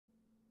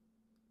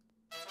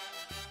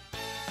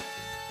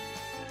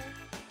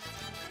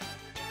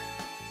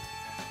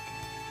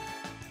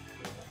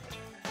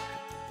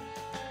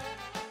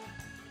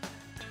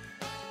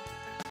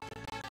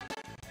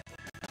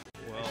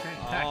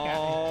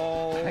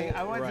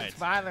I wasn't Right.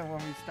 smiling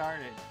when we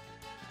started.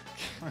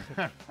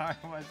 I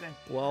wasn't.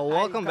 Well,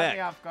 welcome you back. caught me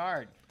off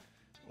guard.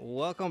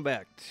 Welcome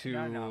back to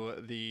No.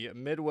 the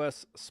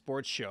Midwest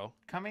Sports Show.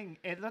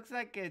 It looks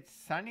like it's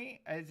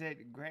sunny. Is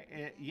it great?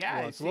 Yeah.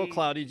 Well, it's a little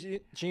cloudy.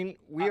 Gene,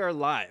 we are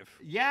live.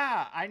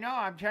 Yeah, I know.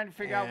 I'm trying to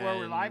figure out where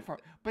we're live And- from.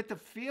 But the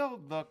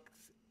field looks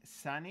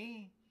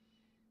sunny.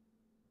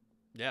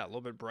 Yeah, a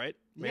little bit bright.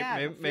 Yeah,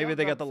 Maybe, the maybe field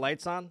they got the looks-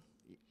 lights on.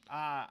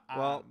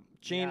 Well,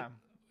 Gene,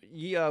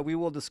 yeah. we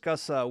will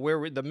discuss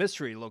the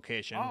mystery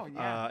location Oh,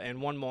 yeah. in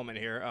one moment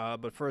here.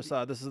 But first,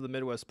 this is the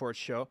Midwest Sports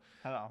Show.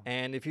 Hello.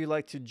 And if you'd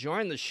like to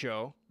join the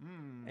show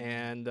Mm.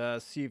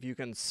 and see if you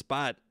can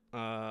spot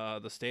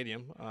the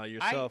stadium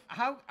yourself,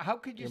 How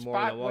could you you're more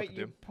than spot what welcome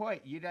you to.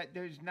 put?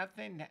 There's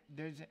nothing.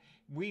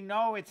 We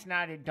know it's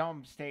not a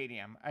dome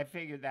stadium. I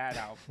figured that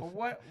out. But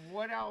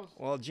what else?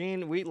 well,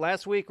 Gene,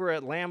 last week we were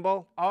at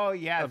Lambeau. Oh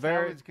yes,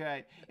 very- that was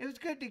good. It was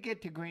good to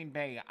get to Green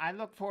Bay. I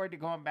look forward to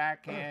going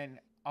back in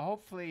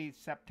hopefully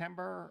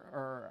September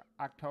or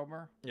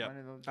October. Yeah. One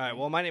of those All right. days.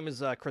 Well, my name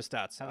is Chris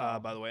Stotts, Hello.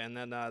 by the way, and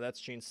then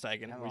that's Gene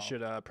Steigen. Hello. We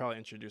should probably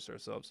introduce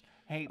ourselves.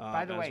 Hey,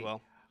 by the as way,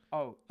 well.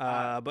 oh,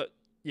 But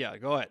yeah,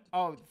 go ahead.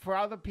 oh, for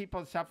all the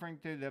people suffering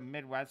through the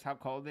Midwest, how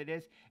cold it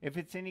is. If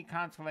it's any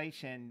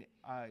consolation,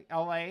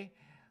 L.A.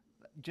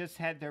 just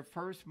had their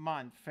first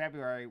month,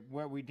 February,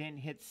 where we didn't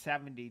hit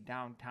 70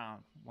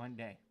 downtown one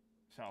day.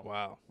 So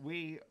Wow.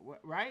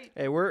 right?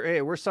 Hey,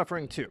 we're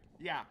suffering too.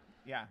 Yeah.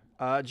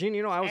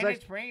 Gene, I was And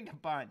it's rained a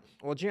bunch.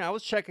 well, Gene, I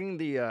was checking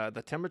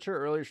the temperature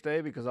earlier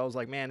today because I was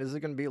like, man, is it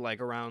going to be like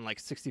around like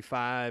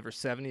 65 or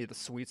 70, the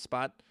sweet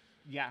spot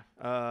Yeah.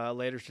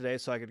 later today,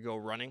 so I could go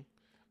running,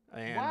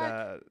 and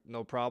What?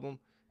 no problem.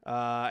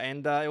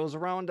 And it was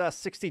around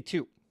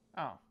 62.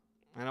 Oh.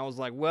 And I was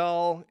like,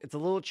 well, it's a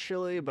little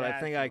chilly, but I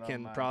That's think a I little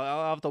can much. probably.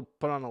 I'll have to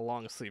put on a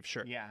long sleeve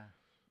shirt. Yeah.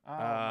 Oh,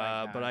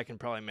 my But gosh. I can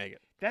probably make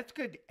it. That's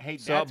good. Hey,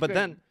 So, that's but good.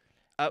 then,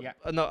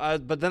 Yeah.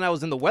 but then I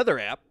was in the weather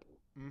app.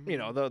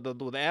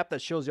 Mhm. The app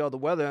that shows you all the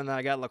weather, and then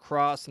I got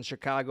lacrosse in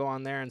Chicago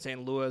on there and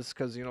St. Louis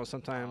because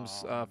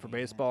sometimes Oh, for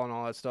man. baseball and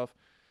all that stuff.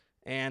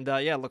 And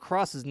yeah,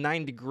 lacrosse is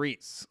 9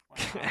 degrees Wow.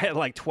 at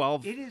like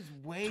 12, It is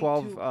way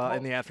 12 too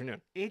in the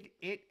afternoon.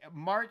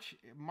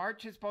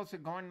 March is supposed to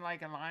go in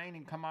like a lion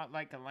and come out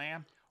like a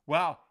lamb.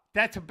 Well,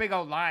 that's a big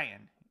old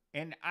lion,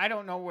 and I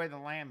don't know where the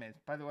lamb is.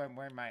 By the way, I'm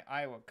wearing my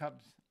Iowa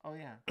Cubs. Oh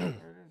yeah, where is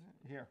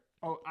it? Here.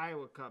 Oh,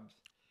 Iowa Cubs.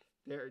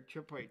 They're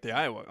AAA. The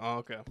Iowa. Oh,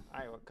 okay.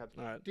 Iowa Cubs.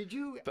 All right. Did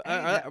you? But,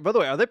 hey, by the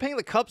way, are they paying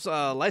the Cubs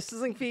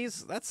licensing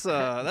fees? That's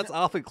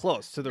awfully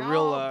close to the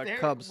real they're-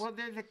 Cubs. Well,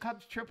 they're the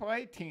Cubs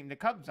AAA team. The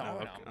Cubs own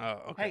okay. them.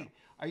 Oh, okay. Hey,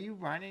 are you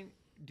running?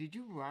 Did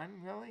you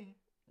run really?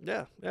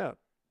 Yeah. Huh.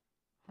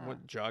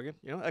 What, jogging?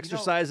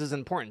 Exercise is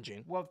important,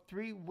 Gene. Well,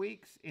 3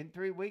 weeks. In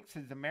 3 weeks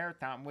is the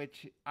marathon,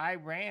 which I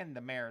ran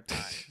the marathon.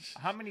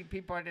 How many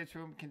people in this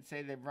room can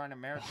say they've run a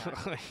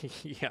marathon?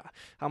 Yeah.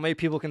 How many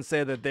people can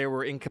say that they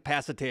were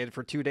incapacitated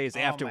for 2 days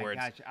afterwards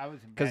Oh my gosh, I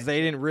was in because bad they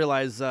shape. didn't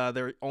realize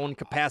their own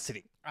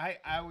capacity?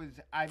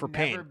 I've for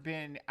never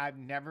pain.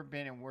 never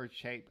been in worse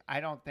shape. I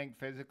don't think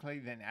physically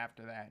than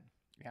after that.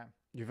 Yeah.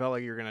 You felt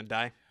like you were gonna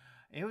die.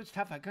 It was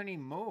tough. I couldn't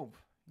even move.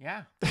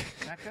 Yeah.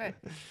 Not good.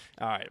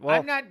 All right. Well,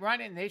 I'm not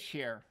running this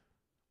year.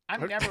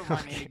 I'm never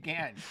running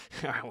again.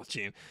 all right. Well,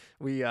 Gene,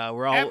 we're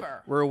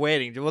Ever.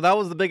 waiting. Well, that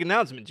was the big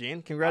announcement,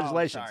 Gene.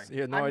 Congratulations. Oh, sorry.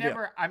 You had no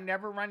idea. I'm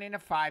never running a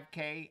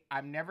 5K.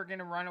 I'm never going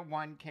to run a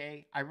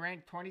 1K. I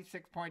ran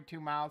 26.2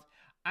 miles.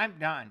 I'm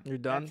done. You're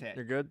done. That's it.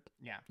 You're good.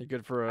 Yeah. You're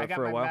good for I got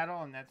for a my while.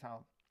 medal, and that's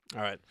all.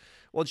 All right.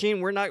 Well,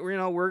 Gene, we're not.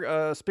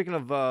 We're speaking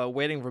of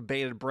waiting for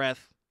bated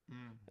breath.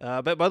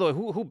 But by the way,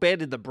 who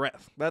baited the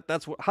breath?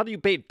 That's what. How do you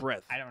bait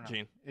breath? I don't know.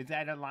 Gene. Is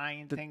that a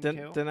lion thing,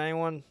 too? Did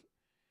anyone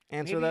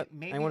answer that?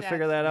 Maybe Anyone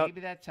figure that out?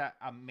 Maybe that's a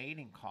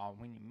mating call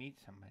when you meet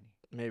somebody.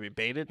 Maybe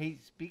baited. Hey,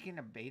 speaking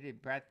of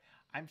bated breath,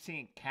 I'm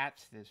seeing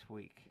cats this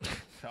week.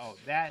 So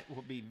that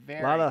will be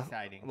very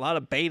exciting. A lot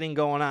of baiting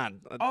going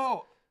on.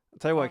 Oh, I'll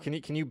tell you what.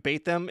 Can you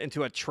bait them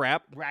into a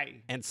trap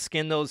right. and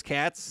skin those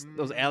cats,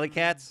 those alley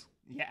cats?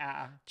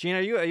 Yeah. Gene,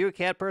 are you a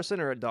cat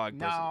person or a dog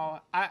person? No,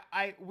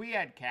 we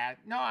had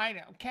cats. No, I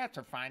know cats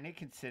are fine. They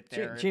can sit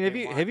there. Gene, if have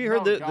they you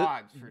want. heard No, the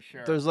dogs for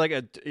sure? There's like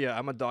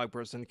I'm a dog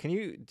person.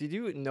 Did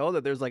you know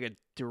that there's like a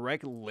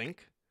direct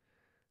link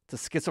to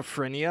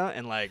schizophrenia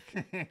and like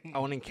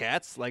owning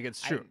cats? Like it's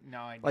true.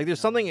 I Like there's didn't know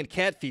something that. in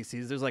cat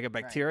feces. There's like a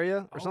bacteria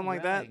or Oh, something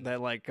like really? that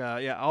like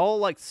all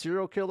like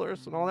serial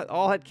killers and all that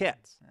all had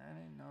cats. I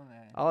didn't know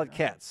that. All had No.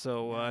 cats.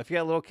 So if you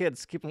got little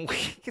kids, keep them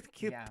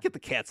Yeah. get the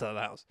cats out of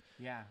the house.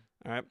 Yeah.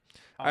 All right.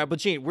 All right, but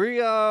Gene,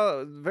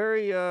 we're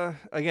very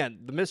again,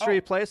 the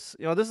mystery place.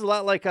 This is a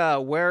lot like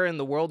where in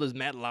the world is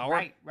Matt Lauer?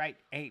 Right.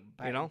 Hey,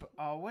 but, You know?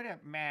 what a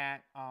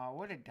Matt,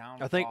 what a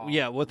downfall. I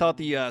think without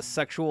the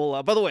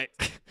sexual by the way,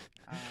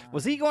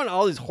 was he going to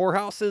all these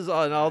whorehouses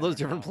and all those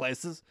different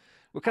places?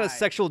 What kind of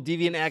sexual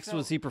deviant it's acts so-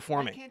 was he Why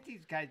performing? can't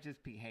these guys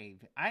just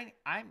behave? I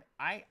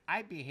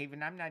behave,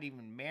 and I'm not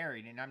even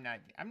married, and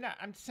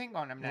I'm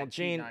single, and I'm Well, not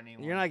cheating Gene, on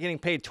anyone. you're not getting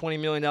paid $20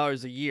 million a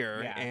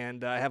year, Yeah.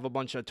 and I have a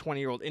bunch of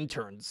 20-year-old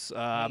interns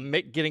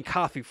Hey. getting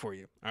coffee for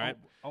you. All right.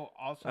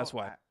 Also, That's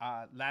why.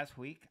 last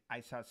week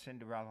I saw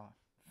Cinderella.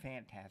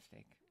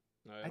 Fantastic.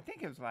 Oh, yeah. I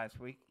think it was last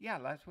week. Yeah,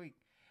 last week.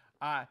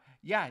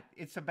 Yeah,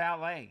 it's a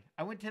ballet.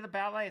 I went to the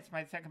ballet. It's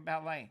my second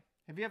ballet.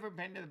 Have you ever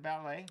been to the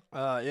ballet?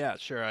 Yeah,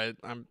 sure.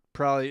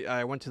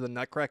 I went to the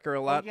Nutcracker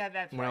a lot Oh, yeah,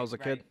 that's when right, I was a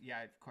kid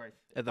Yeah, of course.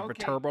 at the Okay.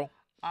 Viterbo.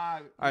 All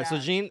right, so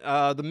yeah. Gene,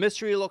 the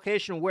mystery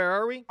location, where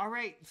are we? All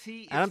right.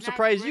 See, And I'm it's not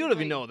surprised you don't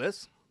Wrigley. even know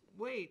this.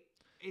 Wait,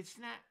 it's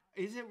not.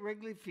 Is it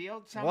Wrigley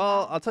Field? Well,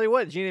 Somehow? I'll tell you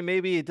what, Gene, it may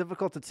be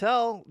difficult to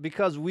tell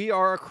because we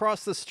are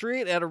across the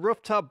street at a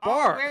rooftop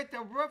bar. Oh, we're at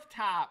the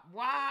rooftop.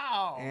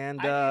 Wow.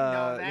 And I didn't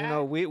know that. you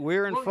know,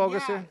 we're in Well,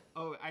 focus yeah. here.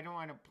 Oh, I don't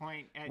want to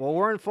point at. Well,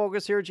 we're in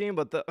focus here, Gene,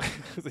 but the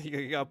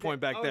you got to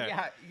point back there.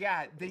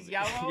 Yeah. The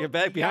yellow. You're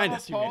back the behind yellow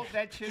us, you mean. pole,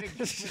 that should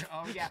have.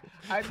 Oh yeah.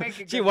 I make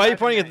a Gene, good why are you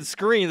pointing at resume. the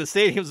screen? The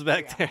stadium's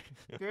back Yeah.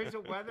 there. There's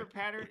a weather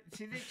pattern.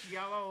 See this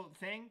yellow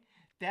thing?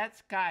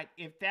 That's got.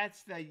 If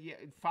that's the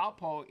foul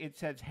pole, it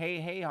says "Hey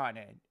Hey" on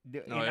it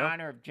in yeah?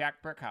 honor of Jack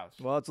Brickhouse.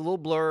 Well, it's a little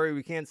blurry.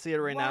 We can't see it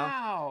right now.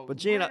 Wow. But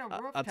Gene, we're in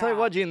a I'll tell you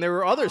what, rooftop. Gene, there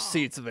were other Wow.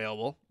 seats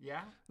available Yeah.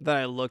 that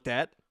I looked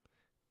at,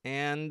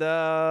 and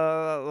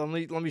let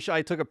me show.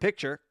 I took a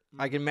picture.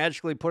 I can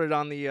magically put it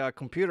on the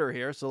computer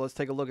here. So let's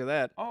take a look at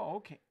that. Oh,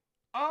 okay.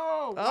 Oh,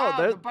 Oh, wow.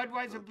 there- The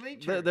Budweiser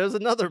bleacher. There's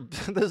another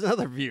there's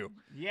another view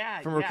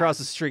Yeah. from yeah. across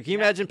the street. Can you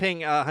Yeah. imagine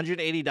paying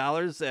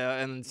 $180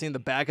 and seeing the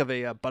back of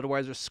a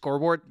Budweiser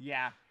scoreboard?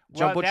 Yeah.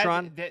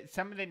 Jumbotron?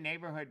 Some of the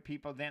neighborhood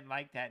people didn't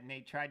like that, and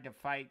they tried to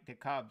fight the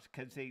Cubs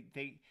because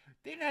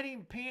they're not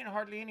even paying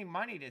hardly any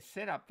money to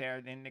sit up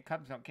there. Then the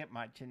Cubs don't get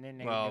much, and then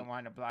they Well,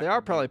 want to block. They are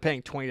the probably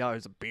paying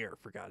 $20 a beer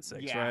for God's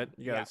sakes, yeah, right?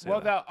 You gotta yeah. say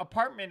Well, that. the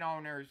apartment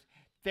owners,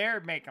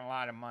 they're making a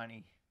lot of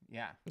money.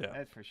 Yeah, Yeah.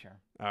 that's for sure.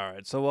 All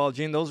right. So, well,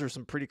 Gene, those are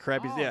some pretty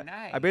crappy. Oh, yeah.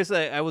 nice.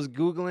 I was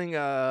googling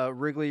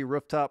Wrigley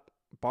rooftop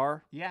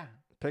bar Yeah.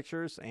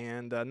 pictures,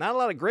 and not a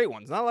lot of great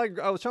ones. Not like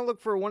I was trying to look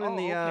for one in Oh,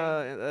 the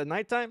okay.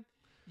 Nighttime.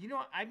 You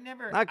know, I've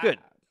never. Not good.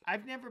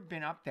 I've never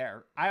been up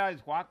there. I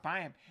always walk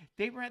by them.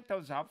 They rent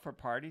those out for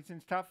parties and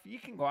stuff. You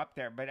can go up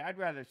there, but I'd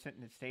rather sit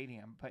in the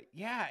stadium. But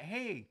yeah,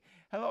 hey,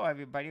 hello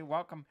everybody,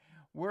 welcome.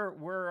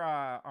 We're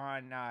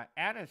on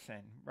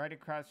Addison, right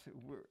across.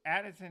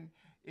 Addison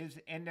is,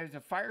 and there's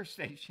a fire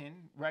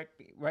station right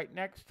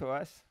next to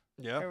us.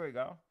 Yeah. There we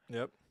go.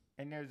 Yep.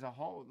 And there's a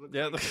hole. Looks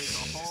Yeah. like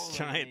there's a hole It's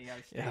giant. in the,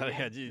 Yeah. stadium.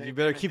 Yeah. They You better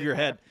better keep get your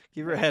that- head.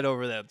 Keep your head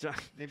over that.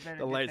 They better The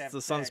get lights, that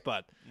the fixed.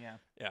 sunspot. Yeah.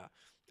 Yeah.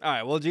 All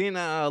right. Well, Gene,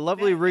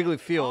 lovely Yeah, Wrigley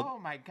Field, Oh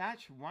my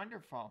gosh,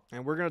 wonderful.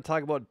 and we're gonna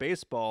talk about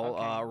baseball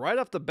Okay. right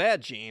off the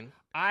bat, Gene.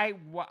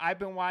 I've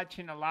been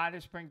watching a lot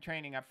of spring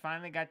training. I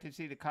finally got to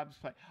see the Cubs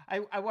play.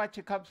 I watched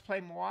the Cubs play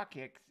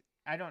Milwaukee.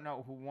 I don't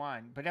know who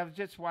won, but I was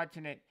just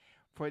watching it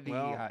for the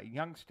Well,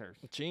 youngsters.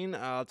 Gene,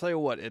 I'll tell you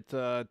what. It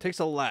takes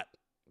a lot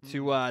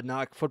to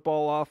knock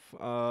football off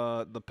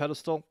the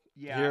pedestal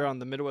Yeah. here on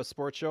the Midwest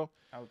Sports Show.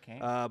 Okay.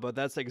 But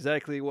that's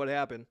exactly what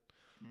happened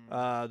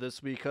Mm.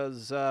 this week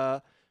because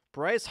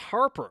Bryce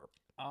Harper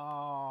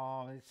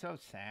Oh, it's so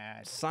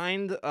sad.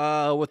 signed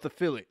with the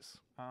Phillies.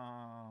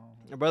 Oh.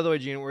 And by the way,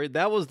 Gene,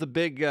 that was the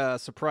big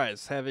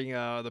surprise, having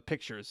the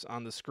pictures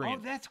on the Oh,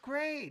 screen. that's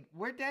great.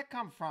 Where'd that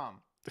come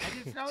from? I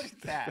just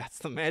noticed that. That's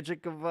the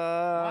magic of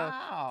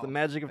Wow. the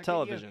magic of Look at you.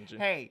 television, Gene.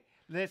 Hey,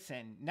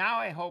 listen. Now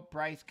I hope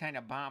Bryce kind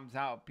of bombs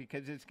out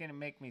because it's going to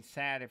make me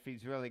sad if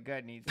he's really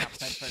good and he's not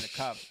playing for the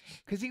Cubs.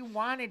 Because he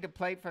wanted to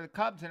play for the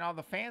Cubs and all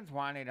the fans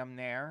wanted him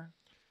there.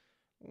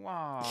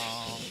 Wow.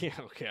 Yeah,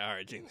 okay, all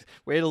right, Gene.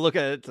 Way to look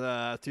at it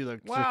through the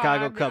Well,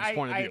 Chicago I mean, Cubs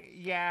point of view.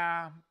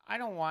 Yeah, I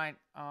don't want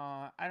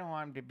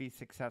him to be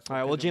successful. All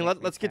right, well, 'cause it Gene, makes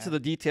me let's get to sad. the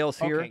details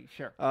here. Okay,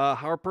 sure.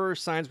 Harper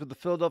signs with the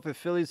Philadelphia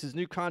Phillies. His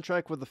new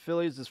contract with the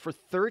Phillies is for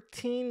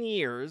 13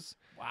 years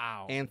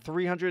Wow. and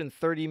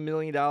 $330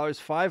 million,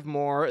 5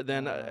 more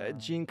than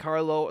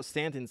Giancarlo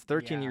Stanton's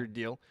 13-year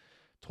deal,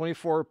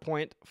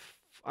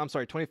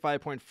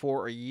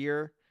 25.4 a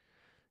year.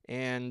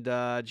 And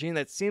Gene,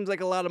 that seems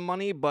like a lot of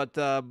money, but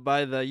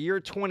by the year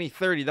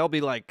 2030, that'll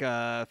be like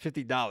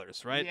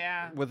 $50, right?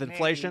 Yeah. With maybe.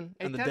 inflation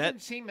and it the doesn't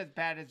debt. seem as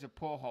bad as a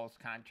Pujols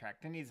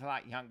contract, and he's a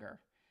lot younger.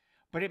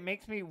 But it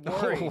makes me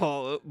worried.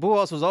 Well,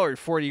 Pujols was already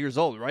 40 years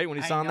old, right, when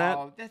he signed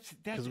that? That's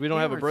 'Cause we don't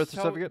they have a were birth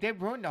certificate? They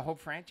ruined the whole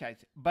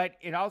franchise. But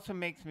it also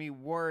makes me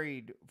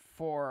worried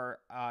for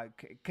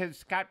because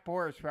Scott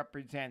Boras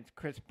represents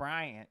Chris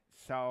Bryant,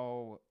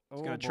 so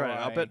He's gonna try to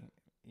up it?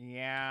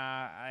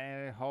 Yeah,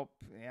 I hope.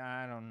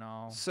 Yeah, I don't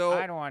know. So-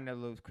 I don't want to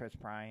lose Chris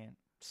Bryant.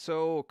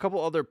 So a couple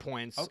other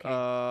points.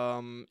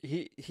 Okay.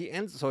 He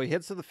heads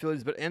to the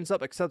Phillies, but ends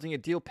up accepting a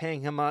deal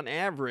paying him on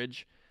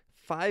average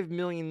 $5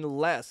 million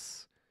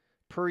less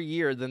per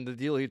year than the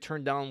deal he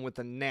turned down with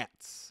the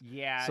Nats.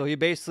 Yeah. So he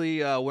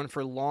basically went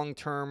for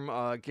long-term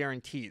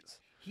guarantees.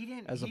 He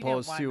didn't, as he didn't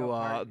opposed want to, no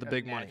part the of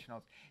big money.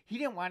 Nationals. He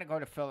didn't want to go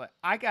to Philly.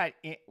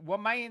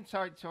 My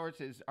inside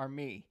sources are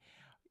me.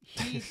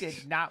 He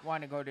did not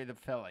want to go to the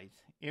Phillies.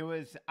 It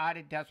was out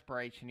of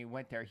desperation he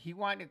went there. He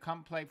wanted to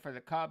come play for the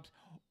Cubs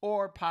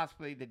or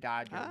possibly the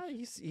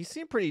Dodgers. He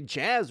seemed pretty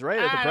jazzed, right,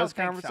 at the I press don't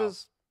think conferences.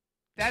 so.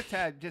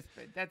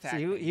 That's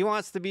See, he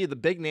wants to be the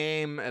big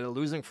name at a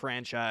losing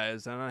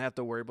franchise and not have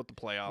to worry about the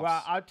playoffs.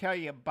 Well, I'll tell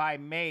you, by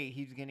May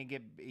he's gonna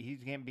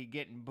be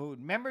getting booed.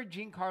 Remember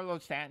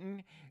Giancarlo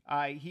Stanton?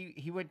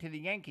 He went to the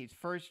Yankees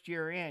first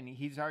year in.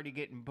 He's already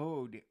getting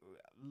booed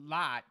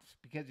lots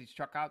because he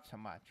struck out so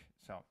much.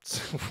 So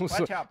watch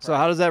out, Bryce. So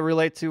how does that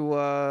relate to?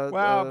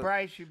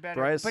 Bryce, you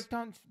better. Bryce? But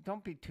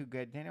don't be too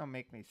good. Then it'll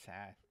make me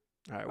sad.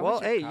 All right. I Well,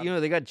 wish I hey, could. you know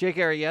they got Jake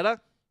Arrieta.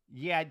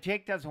 Yeah,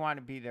 Jake doesn't want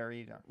to be there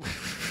either.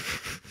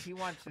 He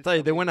wants to. I'll tell you,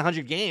 still they be- win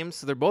 100 games,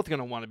 so they're both going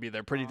to want to be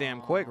there pretty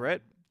damn quick,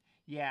 right?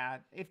 Yeah,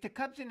 if the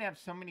Cubs didn't have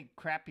so many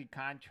crappy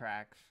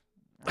contracts.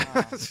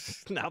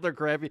 Now they're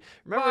crappy.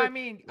 Remember, Well, I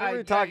mean, we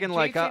were talking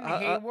like Jason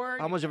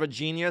Hayward. how much of a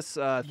genius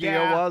Theo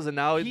Yeah, was, and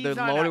now he's they're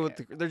on loaded a-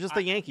 with. They're just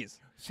the Yankees.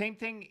 Same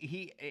thing.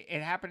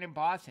 It happened in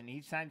Boston.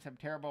 He signed some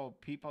terrible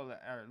people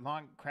that are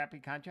long crappy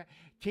contract.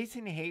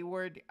 Jason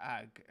Hayward,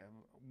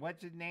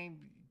 what's his name?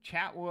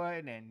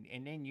 Chatwood,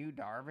 and then you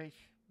Darvish.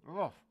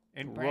 Oof.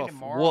 And Brandon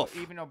Woof, Morrow. woof.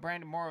 Even though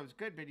Brandon Morrow is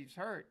good, but he's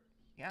hurt.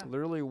 Yeah.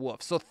 Literally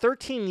woof. So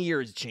 13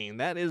 years, Gene.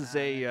 That is That's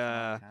a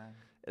long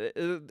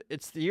time.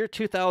 it's the year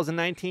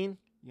 2019.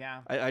 Yeah.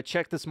 I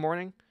checked this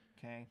morning.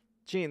 Okay.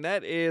 Gene,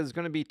 that is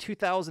going to be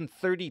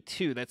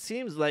 2032. That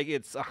seems like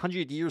it's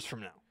 100 years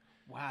from now.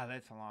 Wow,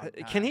 that's a long time.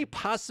 Can he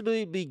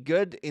possibly be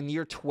good in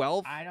year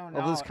 12 I don't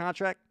of this know.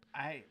 contract?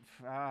 I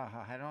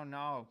don't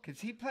know, because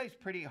he plays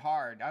pretty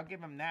hard. I'll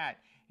give him that,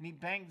 and he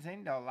bangs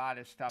into a lot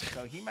of stuff,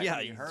 so he might Yeah,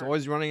 be he's hurt.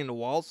 always running into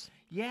walls.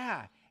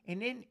 Yeah,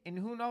 and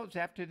who knows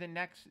after the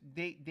next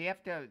they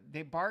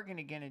bargain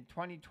again in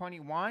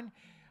 2021.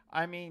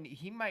 I mean,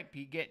 he might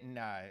be getting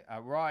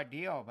a raw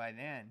deal by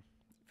then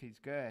if he's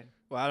good.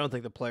 Well, I don't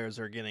think the players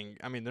are getting.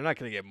 I mean, they're not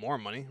going to get more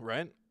money,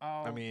 right?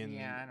 Oh, mean,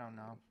 yeah, I don't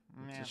know.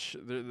 Yeah.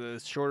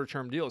 The shorter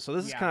term deal. So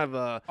this is Yeah. kind of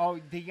a. Oh,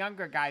 the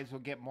younger guys will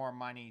get more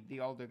money.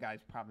 The older guys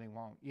probably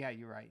won't. Yeah,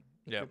 you're right.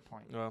 Yeah. Good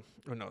point. Well,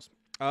 who knows?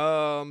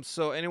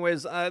 So,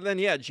 anyways, then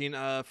yeah, Gene.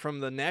 From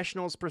the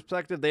Nationals'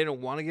 perspective, they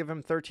don't want to give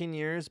him 13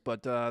 years,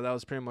 but that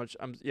was pretty much.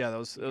 Yeah, that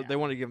was. They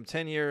want to give him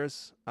 10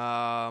 years.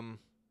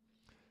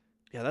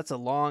 Yeah, that's a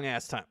long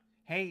ass time.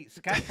 Hey,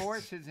 Scott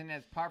Boras isn't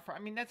as powerful. I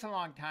mean, that's a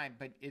long time,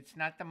 but it's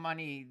not the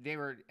money they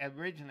were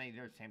originally. They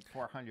were saying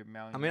 $400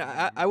 million. I mean,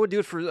 I would do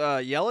it for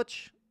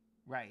Yelich,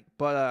 right.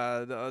 but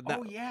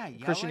Oh yeah,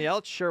 Christian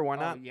Yelich, sure, why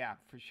not? Oh yeah,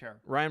 for sure.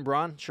 Ryan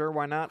Braun, sure,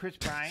 why not? Chris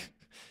Bryant.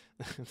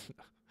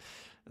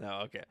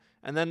 No, okay.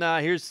 And then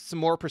here's some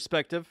more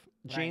perspective,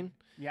 Gene.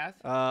 Yes.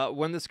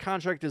 When this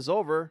contract is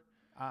over,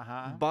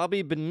 Uh-huh.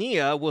 Bobby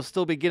Bonilla will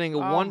still be getting a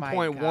Oh, my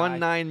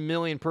 1.19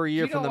 million per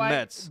year You from know the what?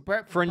 Mets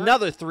Bert- for Bert-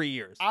 another 3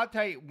 years. I'll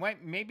tell you,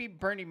 maybe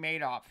Bernie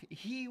Madoff,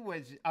 he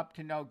was up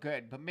to no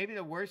good, but maybe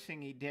the worst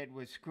thing he did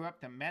was screw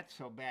up the Mets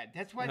so bad.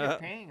 That's why they're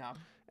paying him.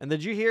 And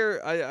did you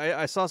hear?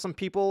 I saw some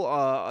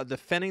people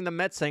defending the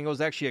Mets, saying it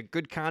was actually a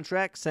good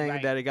contract, saying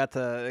Right. that it got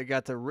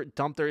to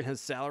dump his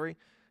salary,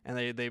 and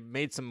they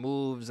made some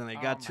moves, and they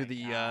got to my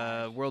the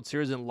gosh. World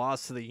Series and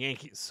lost to the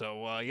Yankees.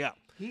 So yeah.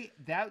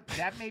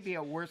 That may be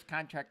a worse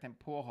contract than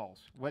Pujols,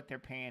 what they're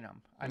paying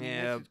him. I mean,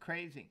 Yeah. this is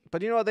crazy.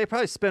 But you know what? They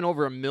probably spend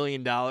over $1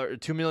 million or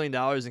 $2 million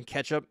in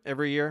ketchup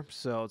every year.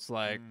 So it's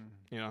like,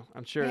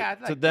 I'm sure Yeah, I'd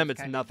to like them this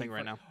it's kind of nothing thing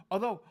right for-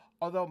 now.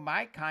 Although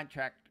my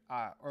contract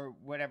or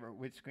whatever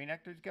with Screen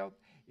Actors Guild,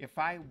 if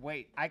I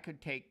wait, I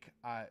could take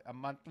a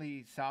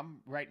monthly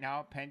sum right now,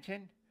 a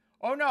pension.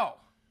 Oh no,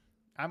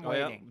 I'm Oh,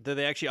 yeah? waiting. Did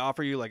they actually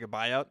offer you like a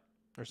buyout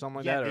or something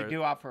like Yeah, that? they or-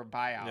 do offer a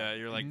buyout. Yeah,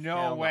 you're like, no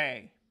hell no.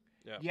 way.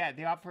 Yeah.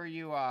 They offer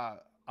you a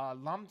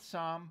lump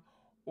sum,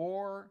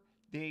 or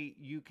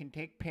you can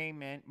take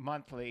payment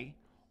monthly,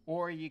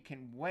 or you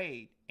can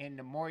wait, and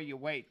the more you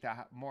wait, the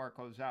more it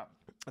goes up.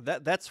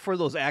 That's for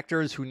those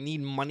actors who need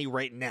money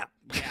right now.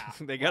 Yeah,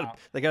 they got wow.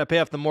 they got to pay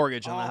off the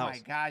mortgage on the Oh house. my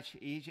gosh,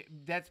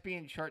 that's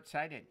being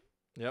short-sighted.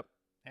 Yep.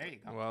 There you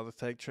go. Well,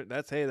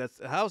 that's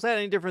how's that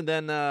any different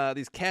than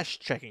these cash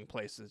checking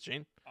places,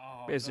 Gene?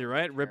 Oh, Basically, those are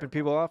right? Ripping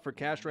terrible. people off for Yeah,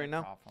 cash right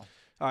that's now. awful.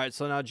 All right,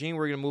 so now, Gene,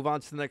 we're gonna move on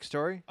to the next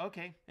story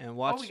Okay. and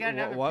watch we got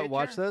another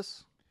watch picture?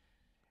 this.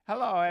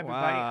 Hello,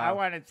 everybody. I Wow.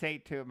 want to say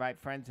to my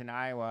friends in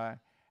Iowa,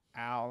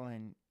 Al,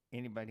 and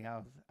anybody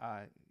else,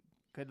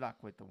 good luck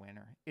with the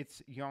winter.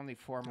 You're only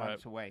 4 right.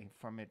 months away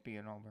from it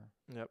being over.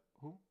 Yep.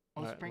 Who?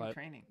 Oh, Right, spring like-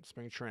 training.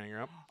 Spring training,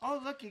 right? Oh,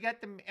 look, you got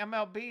the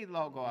MLB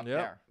logo up Yep.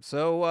 there.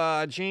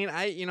 So, Gene,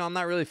 I'm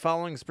not really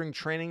following spring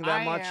training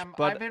that much,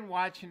 but I've been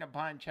watching a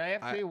bunch. I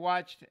actually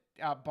watched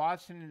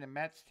Boston and the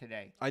Mets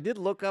today. I did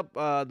look up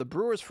the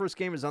Brewers' first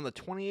game is on the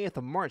 28th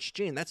of March.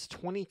 Gene, that's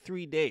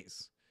 23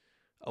 days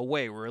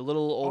away. We're a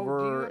little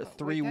over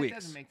 3 Wait, weeks. That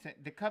doesn't make sense.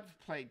 The Cubs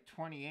played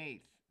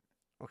 28th.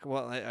 Okay,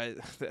 well, I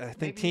think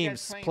Maybe you guys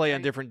teams playing- play are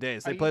on you- different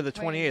days. are They you play the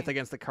playing 28th the-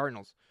 against the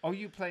Cardinals. Oh,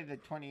 you play the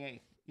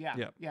 28th. Yeah.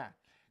 Yep. Yeah.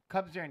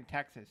 Cubs are in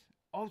Texas.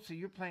 Oh, so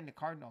you're playing the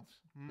Cardinals.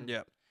 Hmm.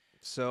 Yeah.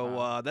 So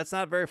Wow. that's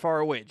not very far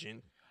away,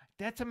 Gene.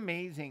 That's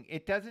amazing.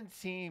 It doesn't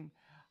seem.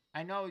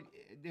 I know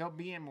they'll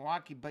be in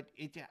Milwaukee, but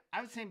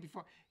I was saying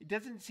before, it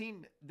doesn't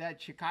seem that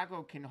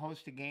Chicago can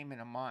host a game in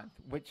a month,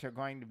 which they're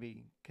going to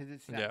be because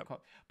it's that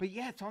cold. But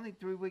yeah, it's only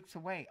 3 weeks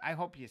away. I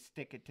hope you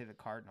stick it to the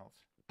Cardinals.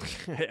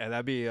 Yeah,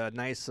 that'd be a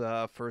nice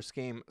first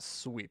game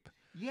sweep.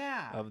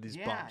 Yeah, of these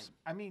bums.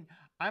 I mean,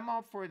 I'm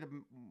all for the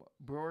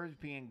Brewers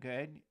being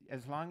good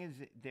as long as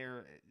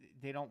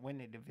they don't win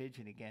the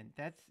division again.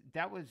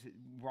 That was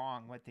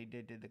wrong what they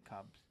did to the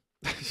Cubs.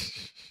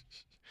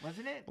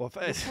 Wasn't it? Well,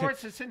 it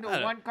forced us into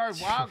a one-card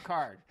wild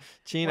card.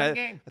 Gene, I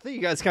think you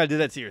guys kind of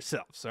did that to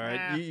yourselves, all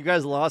right? Nah. You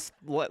guys lost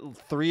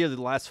 3 of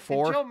the last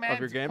 4 of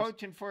your games. Joe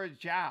coaching for his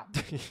job.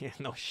 Yeah,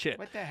 no shit.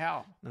 What the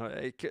hell?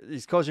 No,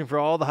 he's coaching for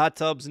all the hot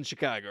tubs in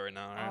Chicago right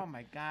now. Right? Oh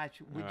my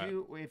gosh! Would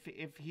you,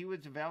 if he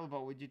was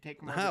available, would you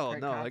take him over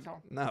Craig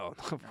Counsell? No,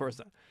 of course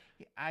not.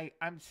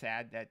 I'm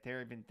sad that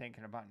they're even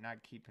thinking about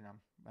not keeping him,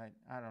 but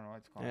I don't know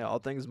what's going on. Yeah, all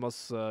things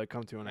must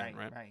come to an end,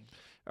 right? Right.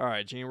 All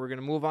right, Gene, we're going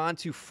to move on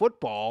to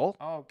football.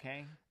 Oh,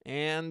 okay.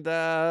 And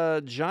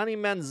Johnny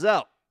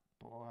Manziel.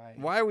 Boy.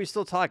 Why are we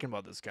still talking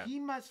about this guy? He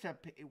must have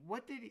 –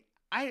 what did he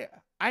 –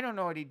 I don't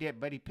know what he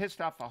did, but he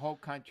pissed off the whole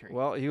country.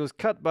 Well, he was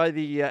cut by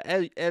the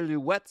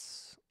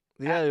Alouettes.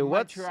 The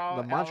Alouettes.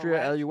 The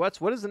Montreal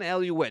Alouettes. What is an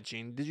Alouette,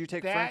 Gene? Did you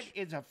take French?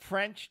 That is a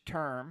French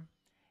term.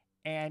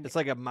 And it's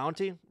like a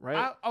Mountie,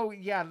 right? Oh,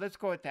 yeah, let's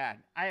go with that.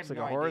 I have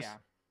no horse? idea.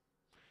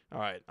 All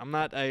right.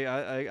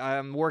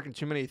 I'm working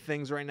too many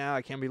things right now.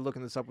 I can't be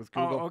looking this up with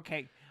Google. Oh,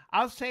 okay.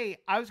 I was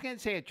going to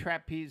say a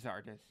trapeze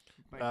artist,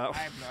 but I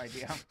have no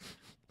idea.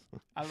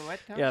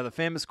 Alouette? Yeah, the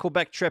famous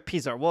Quebec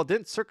trapeze art. Well,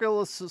 didn't Cirque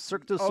du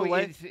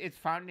Soleil? It's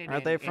founded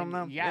Aren't they from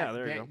them? Yeah,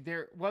 there you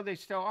go. Well, they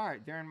still are.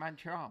 They're in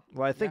Montreal.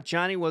 Well, I think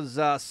Johnny was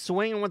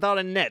swinging without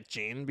a net,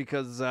 Gene,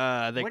 because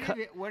they cut.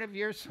 What have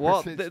your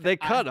sources? Well, they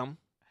cut him.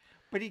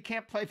 But he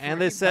can't play for And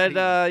they said,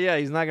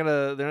 he's not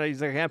gonna. He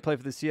can't play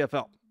for the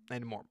CFL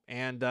anymore.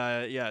 And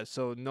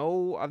so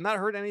no, I've not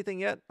heard anything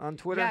yet on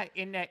Twitter. Yeah,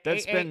 in the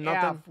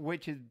AAF,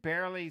 which is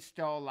barely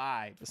still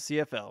alive. The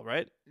CFL,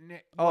 right?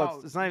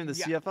 It's not even the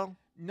CFL.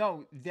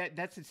 No,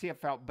 that's the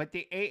CFL. But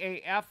the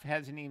AAF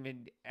hasn't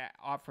even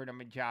offered him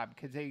a job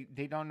because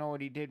they don't know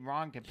what he did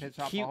wrong to piss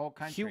off the whole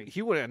country.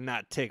 He would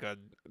not take a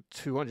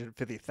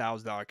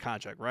 $250,000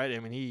 contract, right? I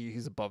mean,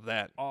 he's above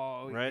that.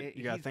 Oh, right?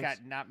 He's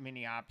got not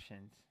many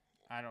options.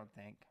 I don't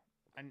think.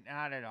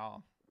 Not at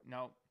all.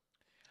 No.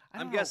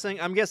 I'm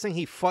guessing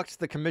he fucked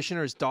the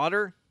commissioner's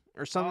daughter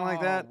or something like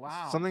that.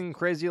 Wow. Something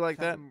crazy like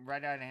that.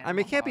 Right out of hand. I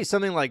mean, it can't be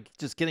something like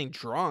just getting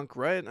drunk,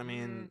 right? I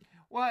mean.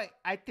 Well,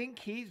 I think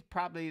he's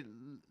probably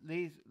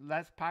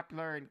less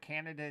popular in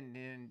Canada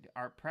than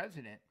our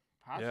president,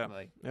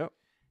 possibly. Yeah. Yep.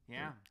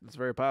 Yeah. It's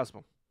very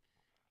possible.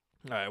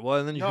 All right. Well,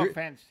 and then no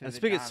offense to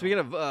speaking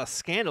of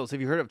scandals, have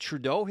you heard of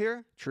Trudeau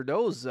here?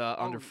 Trudeau's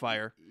under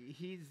fire.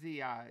 He's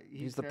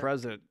the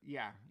president.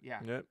 Yeah.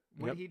 Yep.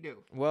 What did he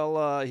do?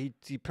 Well, he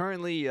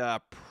apparently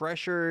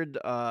pressured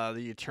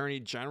the attorney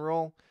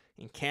general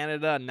in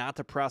Canada not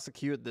to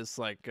prosecute this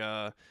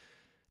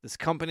this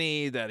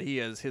company that he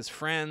has his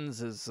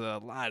friends is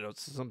lied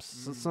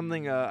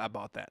something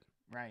about that.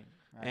 Right.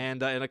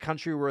 And in a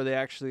country where they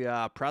actually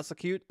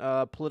prosecute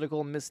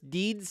political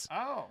misdeeds.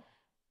 Oh.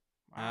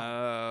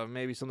 Wow.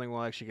 Maybe something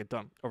will actually get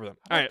done over them.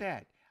 How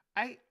about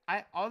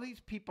that? All these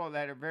people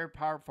that are very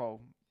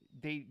powerful,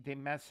 they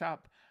mess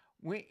up.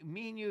 Me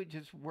and you,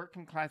 just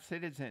working class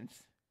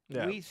citizens,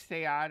 we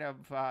stay out of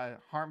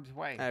harm's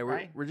way. Hey,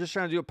 right? We're just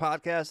trying to do a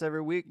podcast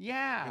every week.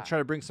 Yeah. And try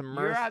to bring some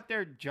mirth. You're out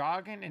there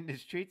jogging in the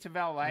streets of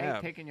LA,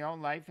 taking your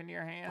own life into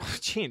your hands.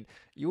 Gene,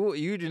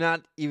 you do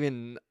not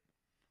even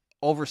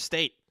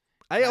overstate.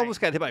 I almost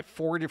got hit by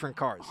 4 different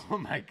cars. Oh,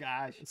 my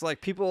gosh. It's like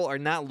people are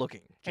not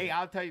looking. Hey,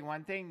 I'll tell you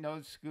one thing.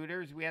 Those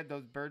scooters, we had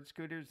those bird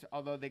scooters,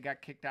 although they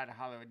got kicked out of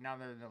Hollywood. Now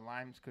they're the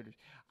Lime scooters.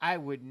 I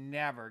would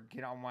never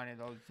get on one of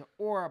those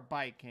or a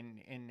bike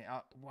in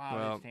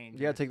it's dangerous. You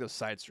got to take those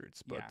side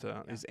streets. But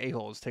these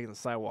a-holes taking the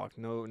sidewalk,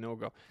 no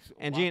go.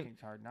 And Gene,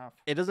 hard enough.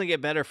 It doesn't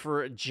get better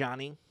for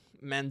Johnny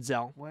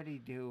Manziel. What'd he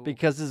do?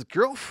 Because his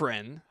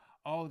girlfriend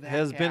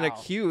has been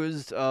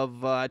accused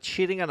of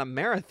cheating on a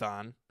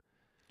marathon.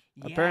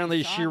 Yeah,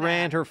 apparently, she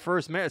ran her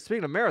first marathon.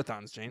 Speaking of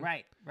marathons, Gene.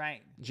 Right.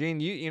 Gene,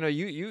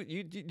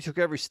 you took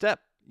every step.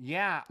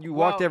 Yeah. You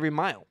walked every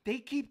mile. They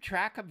keep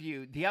track of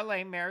you. The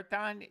LA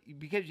Marathon,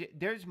 because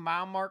there's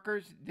mile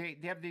markers. They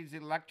have these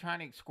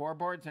electronic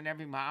scoreboards on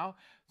every mile.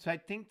 So I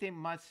think they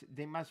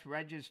must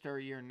register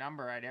your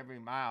number at every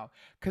mile.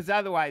 Because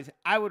otherwise,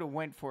 I would have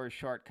went for a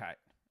shortcut.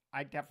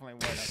 I definitely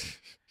would have.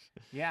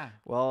 Yeah.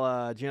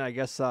 Well, Gina, I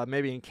guess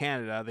maybe in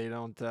Canada they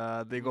don't.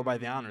 They go by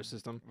the honor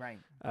system, right?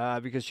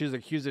 Because she was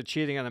accused of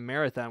cheating on a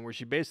marathon where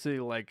she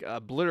basically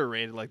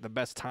obliterated the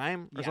best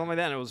time or something like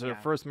that. And it was her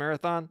first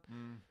marathon.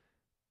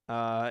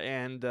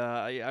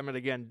 I mean,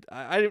 again,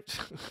 I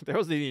there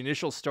was the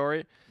initial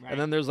story, and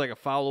then there's a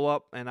follow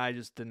up, and I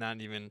just did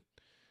not even.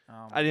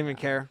 I didn't even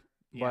care.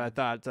 Yeah. But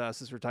I thought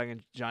since we're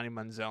talking Johnny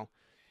Manziel,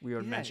 we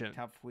would mention it.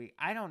 Tough week.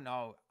 I don't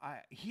know.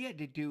 He had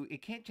to do.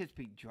 It can't just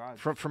be drugs.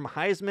 From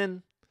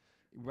Heisman.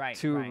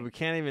 We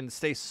can't even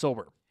stay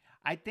sober.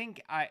 I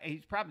think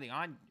he's probably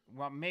on.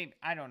 well, maybe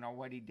I don't know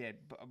what he did,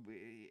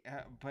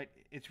 but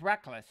it's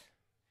reckless.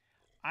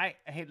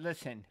 Hey,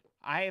 listen,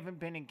 I haven't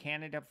been in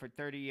Canada for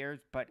 30 years,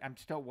 but I'm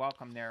still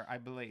welcome there, I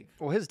believe.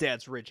 Well, his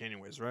dad's rich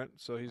anyways, right?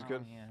 So he's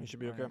good. Yeah, He should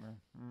be okay. whatever.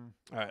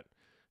 All right.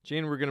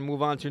 Gene, we're going to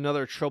move on to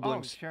another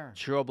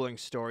troubling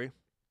story.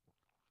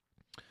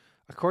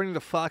 According to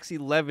Fox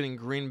 11 in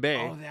Green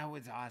Bay, Oh, that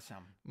was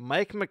awesome.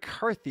 Mike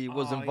McCarthy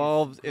was he's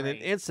involved in an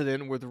great.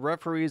 incident with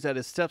referees at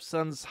his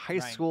stepson's high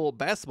Right. school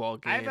basketball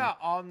I game have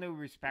all new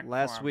respect for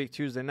last him. week,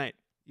 Tuesday night.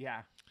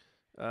 Yeah.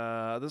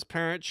 This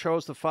parent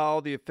chose to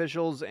follow the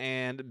officials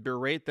and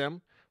berate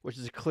them, which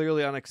is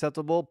clearly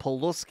unacceptable.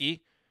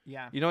 Pulaski,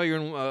 Yeah. you know you're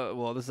in,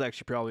 well, this is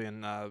actually probably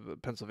in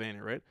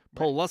Pennsylvania, right?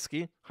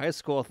 Pulaski, high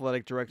school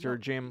athletic director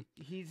Jim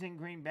He's in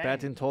Green Bay.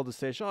 Batten told the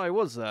station, oh, he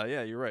was,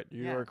 yeah, you're right.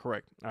 You Yeah. are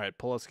correct. All right,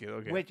 Pulaski,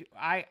 okay. Which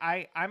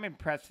I'm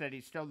impressed that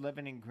he's still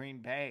living in Green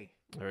Bay.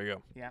 There you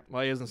go. Yeah.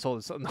 Well, he hasn't sold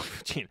his, no,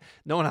 Gene,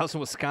 no one else in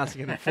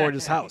Wisconsin can afford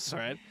his house, all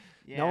right?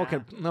 Yeah. No one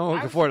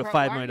can afford a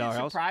 $5 million house.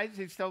 Are you surprised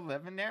he's still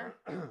living there?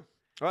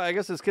 Well, I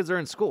guess his kids are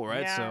in school,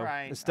 right? Yeah, so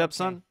right. his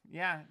stepson. Okay.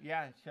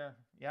 Yeah, sure.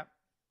 Yep.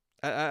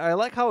 I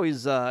like how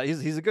he's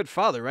a good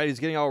father, right? He's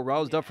getting all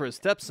roused up for his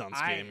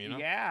stepson's game, you know.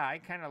 Yeah, I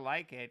kind of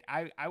like it.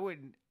 I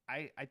wouldn't.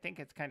 I think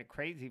it's kind of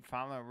crazy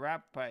following a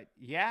rep, but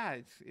yeah,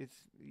 it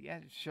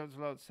shows a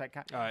little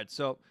psychotic. All right,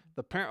 so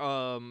the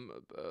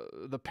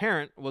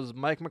parent was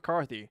Mike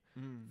McCarthy.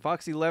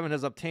 Fox 11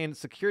 has obtained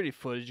security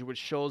footage which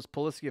shows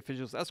Pulaski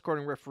officials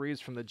escorting referees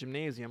from the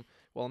gymnasium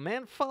while a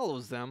man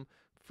follows them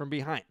from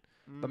behind.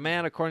 The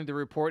man, according to the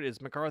report,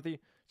 is McCarthy.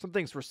 Some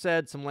things were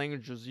said, some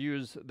language was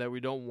used that we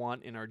don't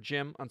want in our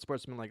gym.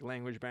 Unsportsmanlike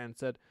language, Bannon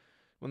said.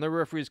 When the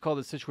referees called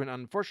the situation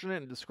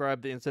unfortunate and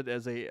described the incident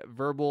as a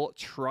verbal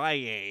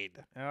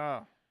triade.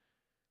 Oh.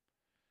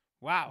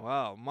 Wow.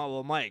 Wow.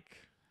 Well, Mike,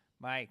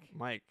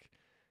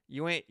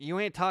 you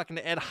ain't talking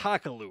to Ed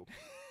Hockaloo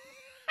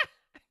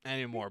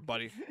anymore,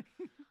 buddy.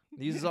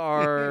 These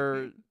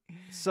are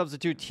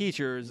substitute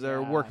teachers that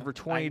are working for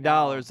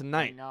 $20 a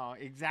night. No,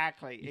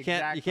 exactly. You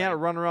can't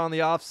run around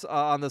the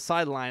on the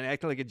sideline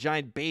acting like a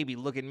giant baby.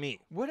 Look at me.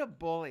 What a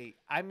bully!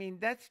 I mean,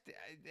 that's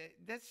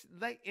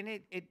like, and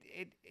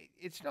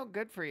it's no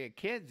good for your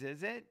kids,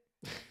 is it?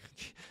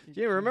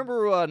 Do you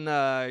remember when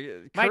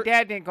my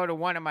dad didn't go to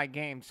one of my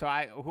games, so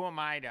who am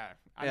I to?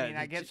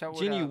 I guess I would.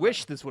 Gene, you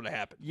wish this would have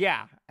happened.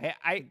 Yeah,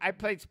 I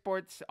played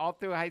sports all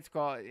through high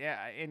school.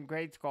 Yeah, in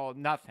grade school,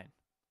 nothing.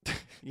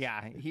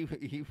 Yeah, he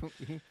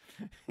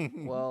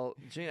Well,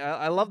 Gene,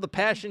 I love the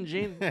passion,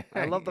 Gene.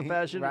 I love the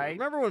passion. Right?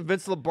 Remember when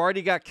Vince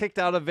Lombardi got kicked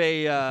out of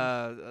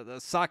a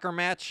soccer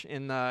match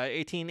in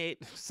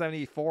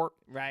 1874?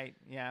 Right.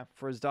 Yeah.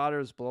 For his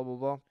daughters, blah blah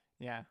blah.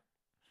 Yeah.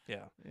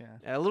 Yeah. Yeah.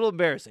 A little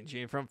embarrassing,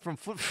 Gene, from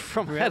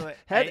Really?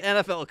 head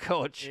NFL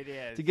coach It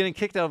is. to getting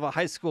kicked out of a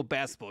high school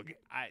basketball game.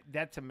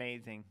 That's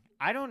amazing.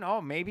 I don't know.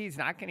 Maybe he's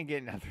not going to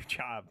get another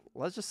job.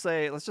 Let's just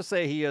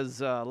say he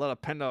has a lot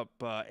of pent up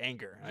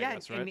anger. I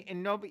guess, right?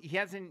 and nobody. He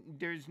hasn't.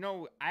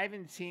 I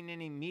haven't seen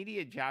any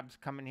media jobs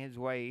coming his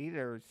way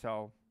either.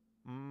 So,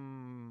 yeah.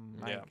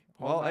 Mike,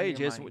 Well, hey,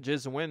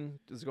 Jason Wynn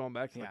is going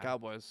back to the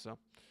Cowboys. So,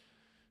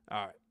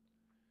 all right.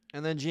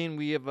 And then, Gene,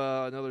 we have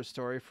another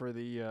story for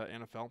the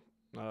NFL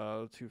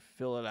to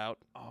fill it out.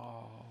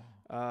 Oh.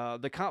 By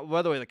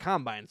the way, the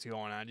combine's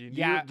going on. Do you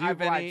Yeah, have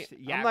I've any? watched-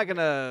 yeah. I'm not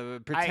gonna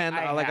pretend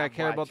I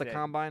care about the watched it.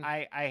 combine.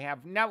 I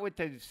have, not with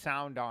the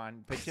sound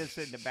on, but just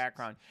in the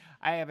background.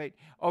 I have it.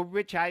 Oh,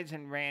 Rich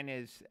Eisen ran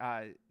his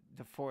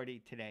the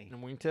 40 today.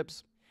 And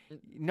wingtips.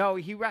 No,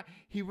 he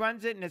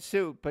runs it in a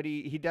suit, but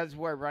he does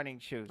wear running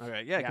shoes.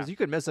 Okay, yeah, because you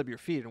could mess up your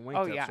feet in wingtips,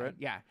 Oh yeah, right?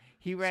 yeah.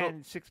 He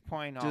ran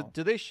 6.0.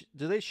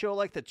 Do they show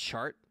like the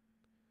chart?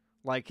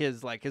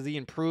 Is he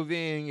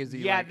improving? Is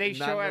he they not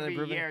show really every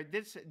improving? year.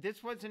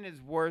 This wasn't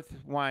his worst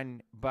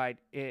one, but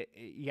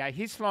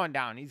he's slowing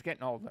down. He's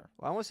getting older.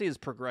 Well, I want to see his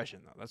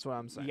progression though. That's what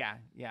I'm saying.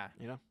 Yeah.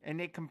 You know? And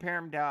they compare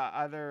him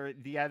to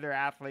the other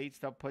athletes.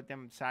 They'll put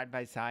them side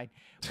by side.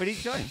 But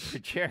he's doing it for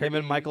charity. Him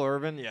and Michael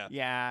Irvin, yeah.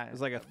 Yeah. It's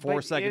like a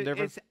 4-second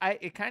difference.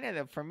 It kind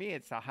of, for me,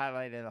 it's the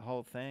highlight of the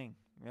whole thing,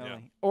 really. Yeah.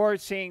 Or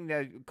seeing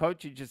the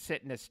coaches just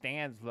sit in the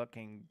stands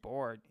looking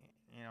bored,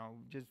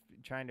 just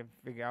trying to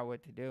figure out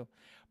what to do.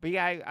 But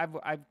yeah,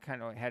 I've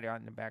kind of had it on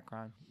in the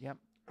background. Yep.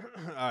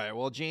 All right.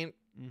 Well, Gene,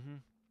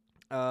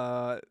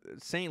 Mm-hmm.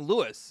 St.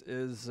 Louis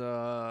is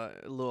a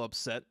little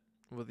upset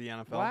with the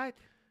NFL. What?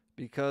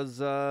 Because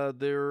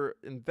they're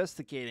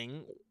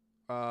investigating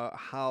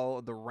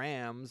how the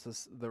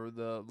Rams,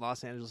 the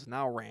Los Angeles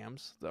now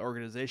Rams, the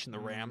organization, the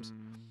Rams,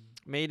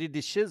 made a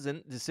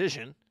decision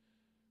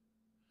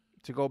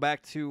to go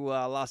back to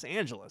Los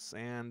Angeles,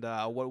 and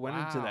what went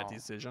into that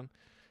decision.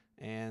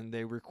 And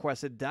they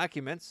requested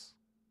documents,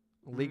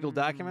 legal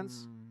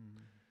documents,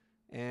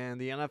 and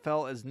the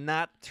NFL is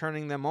not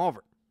turning them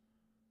over.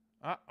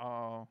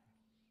 Uh-oh.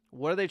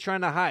 What are they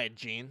trying to hide,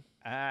 Gene?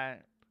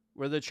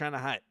 What are they trying to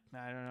hide?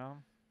 I don't know.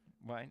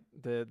 What?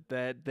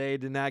 That they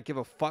did not give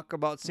a fuck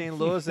about St.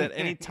 Louis at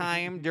any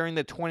time during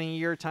the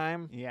 20-year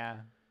time? Yeah.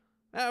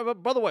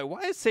 But by the way,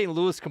 why is St.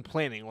 Louis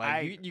complaining?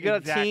 Like you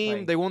got a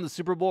team, they won the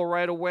Super Bowl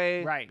right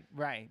away.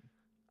 Right.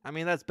 I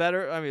mean, that's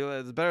better. I mean,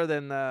 it's better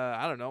than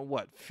I don't know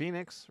what,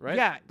 Phoenix, right?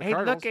 Yeah. The Hey,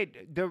 Cardinals. look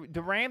at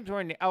the Rams were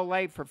in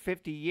L.A. for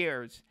 50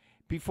 years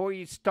before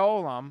you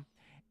stole them,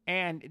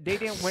 and they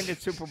didn't win the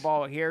Super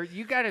Bowl here.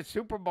 You got a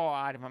Super Bowl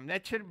out of them.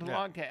 That should have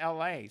belonged to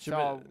L.A.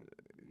 So,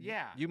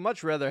 yeah. You'd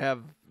much rather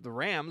have the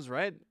Rams,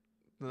 right?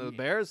 The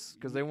Bears,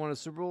 because they won a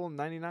Super Bowl in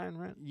 '99,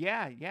 right?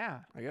 Yeah.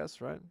 I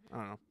guess, right? I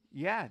don't know.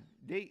 Yeah,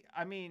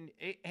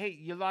 hey,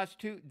 you lost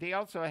two. They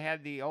also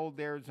had the old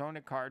Arizona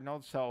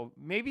Cardinals, so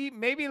maybe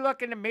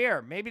look in the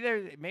mirror.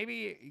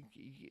 Maybe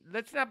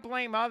let's not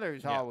blame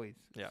others always.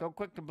 Yeah. So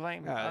quick to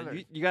blame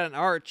others. You got an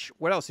arch.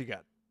 What else you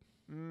got?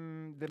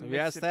 The Have you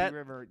asked that? Mississippi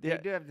River. They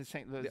do have the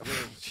St. Louis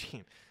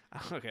Zoo.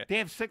 Okay. They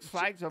have Six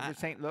Flags over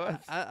St. Louis.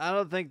 I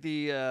don't think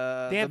the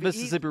have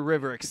Mississippi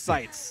River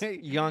excites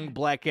young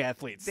black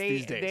athletes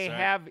these days. They right?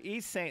 have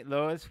East St.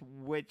 Louis,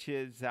 which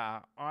is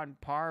on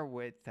par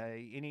with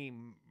any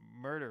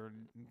murder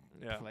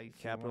place.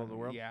 Capital of the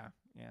world. Yeah.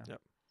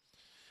 Yep.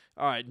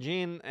 All right,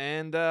 Gene,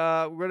 and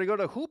we're gonna go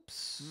to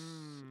hoops.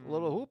 A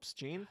little hoops,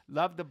 Gene.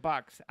 Love the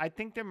Bucks. I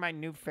think they're my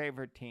new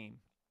favorite team.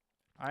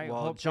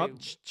 Well,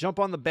 jump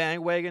on the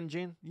bandwagon,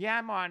 Gene. Yeah,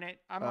 I'm on it.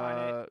 I'm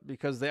on it.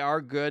 Because they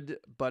are good,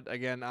 but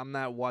again, I'm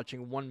not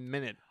watching 1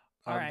 minute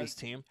of this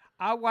team.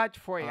 I'll watch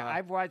for you.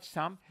 I've watched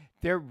some.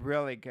 They're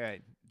really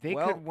good. They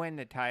could win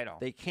the title.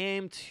 They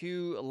came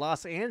to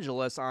Los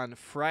Angeles on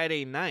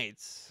Friday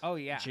nights. Oh,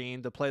 yeah.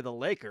 Gene, to play the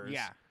Lakers.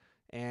 Yeah.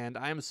 And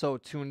I'm so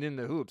tuned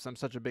into hoops. I'm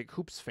such a big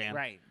hoops fan.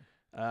 Right.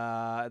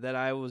 That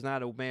I was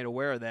not made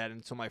aware of that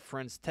until my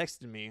friends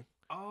texted me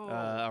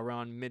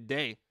around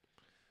midday.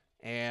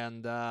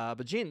 And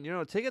but Gene,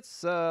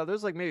 tickets.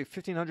 There's like maybe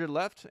 1,500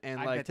 left,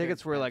 and like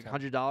tickets were like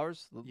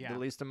 $100, the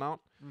least amount.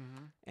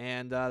 Mm-hmm.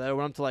 And that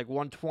went up to like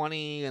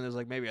 120, and there's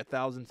like maybe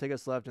 1,000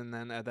 tickets left. And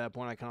then at that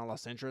point, I kind of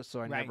lost interest, so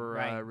I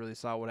never really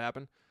saw what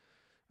happened.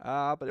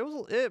 But it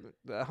was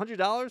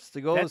 $100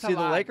 to go see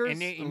the Lakers.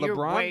 And LeBron,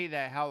 you're way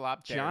the hell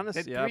up there. Giannis,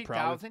 the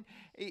 3,000.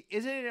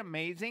 Isn't it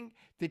amazing?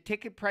 The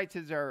ticket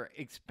prices are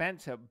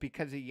expensive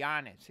because of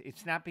Giannis.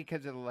 It's not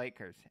because of the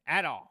Lakers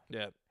at all.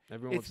 Yeah,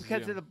 it's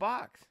because of the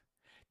Bucks.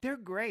 They're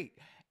great,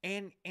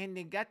 and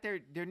they got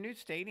their new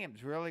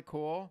stadium's really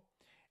cool.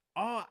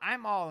 Oh,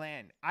 I'm all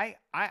in. I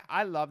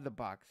love the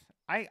Bucks.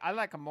 I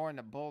like them more than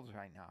the Bulls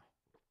right now.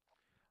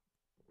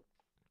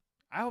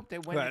 I hope they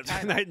win the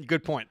title.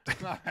 Good point.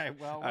 All right,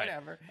 well,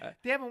 whatever.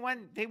 They haven't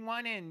won. They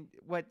won in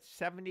what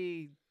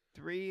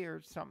 73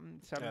 or something,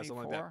 74. Yeah,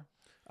 something like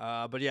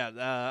that. But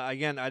yeah,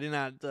 again, I did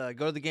not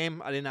go to the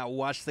game. I did not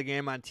watch the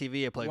game on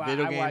TV. I played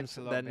video games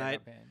that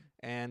night,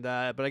 and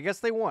but I guess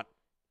they won.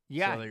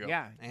 Yeah, so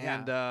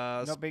and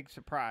no big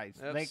surprise.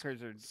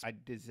 Lakers are a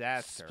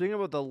disaster. Speaking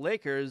about the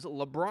Lakers,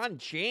 LeBron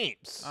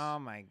James. Oh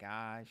my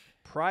gosh,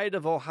 pride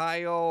of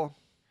Ohio.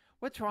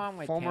 What's wrong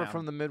with former him?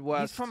 From the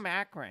Midwest. He's from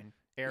Akron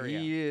area.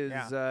 He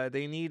is.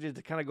 They needed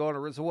to kind of go on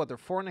a. So what? They're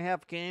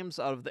 4.5 games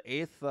out of the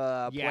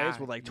 8th place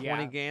with like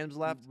 20 games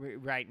left.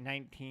 Right,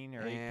 19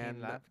 or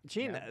 18 left.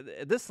 Gene,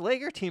 this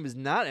Laker team is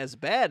not as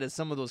bad as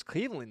some of those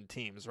Cleveland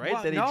teams,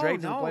 right? That he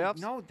dragged in the playoffs.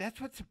 No,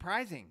 that's what's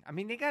surprising. I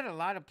mean, they got a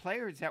lot of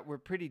players that were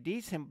pretty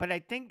decent, but I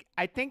think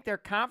their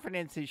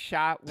confidence is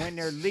shot when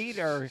their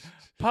leader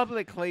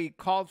publicly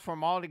called for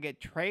them all to get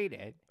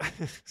traded.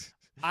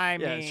 I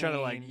mean, it's trying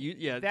to like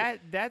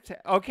that's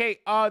okay.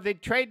 The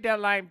trade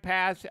deadline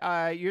passed.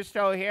 You're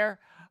still here.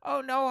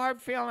 Oh, no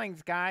hard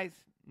feelings, guys.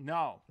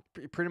 No.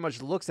 Pretty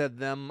much looks at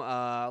them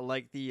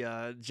like the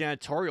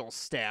janitorial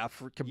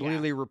staff,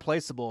 completely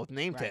replaceable with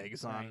name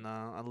tags on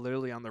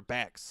literally on their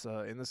backs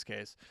in this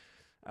case.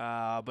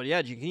 But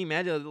yeah, can you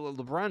imagine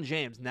LeBron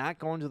James not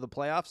going to the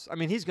playoffs? I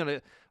mean, he's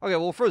gonna. Okay,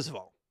 well, first of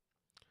all,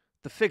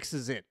 the fix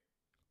is in.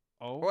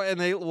 Oh, and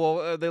they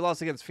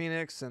lost against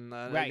Phoenix and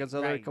against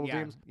other couple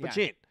teams. But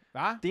Gene,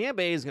 the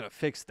NBA is gonna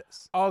fix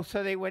this. Oh,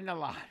 so they win the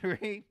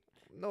lottery?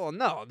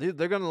 No,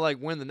 they're gonna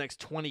like win the next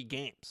 20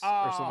 games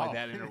or something like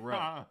that in a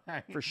row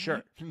for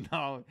sure.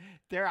 No,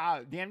 they're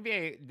out. The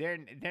NBA,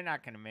 they're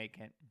not gonna make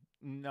it.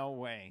 No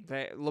way.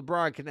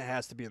 LeBron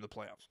has to be in the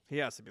playoffs. He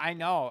has to be. I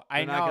know.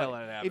 They're not gonna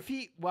let it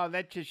happen.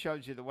 That just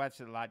shows you the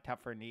West is a lot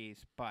tougher than the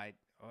East, but.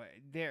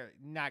 They're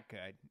not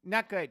good.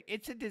 Not good.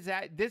 It's a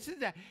disaster.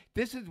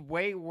 This is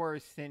way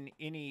worse than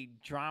any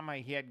drama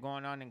he had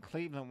going on in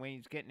Cleveland when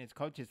he's getting his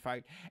coaches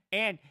fired,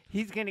 and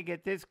he's going to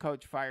get this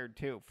coach fired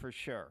too for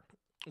sure.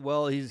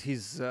 Well,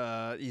 he's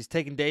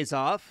taking days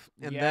off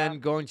and then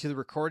going to the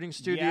recording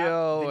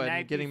studio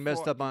and getting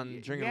messed up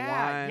on drinking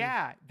wine.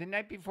 Yeah, the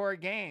night before a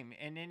game,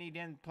 and then he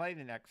didn't play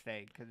the next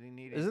day because he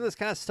needed. Isn't this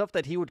kind of stuff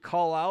that he would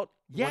call out?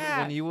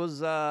 When he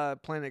was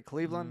playing at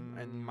Cleveland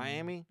and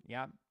Miami.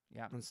 Yeah.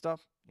 And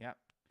stuff. Yep.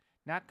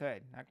 Not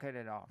good. Not good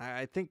at all.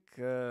 I think,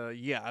 I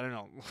don't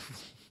know.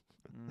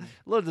 A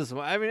little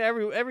disappointing. I mean,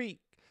 every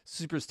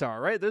superstar,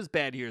 right? There's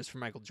bad years for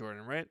Michael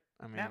Jordan, right?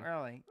 I mean, not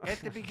really.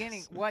 At the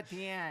beginning, at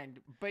the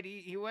end. But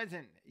he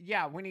wasn't.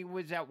 Yeah, when he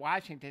was at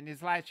Washington,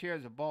 his last year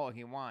as a Bull,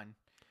 he won.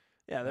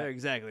 Yeah, they're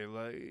exactly.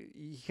 Like,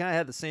 he kind of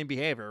had the same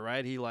behavior,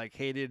 right? He like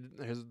hated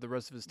the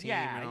rest of his team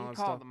and all he that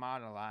called stuff. them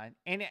out a lot.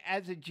 And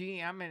as a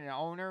GM and an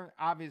owner,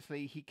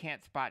 obviously he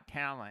can't spot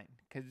talent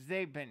because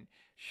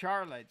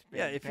Charlotte's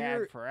Yeah, been if bad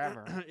you're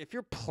forever. if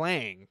you're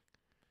playing,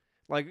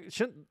 like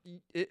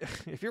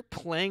if you're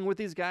playing with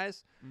these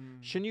guys,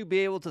 shouldn't you be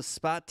able to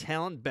spot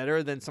talent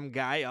better than some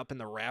guy up in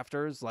the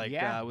rafters, like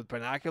with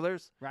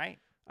binoculars? Right.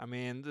 I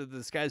mean,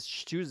 this guy's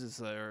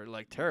choices are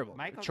like terrible.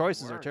 Michael's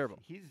Choices the are worst. terrible.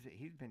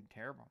 He's been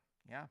terrible.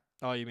 Yeah.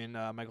 Oh, you mean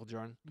Michael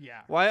Jordan?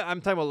 Yeah. Well,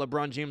 I'm talking about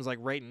LeBron James, like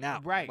right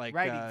now. Right. Like,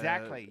 Right.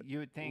 Exactly. You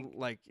would think.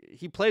 Like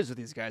he plays with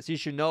these guys. He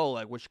should know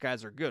like which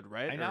guys are good,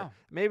 right? I know. Or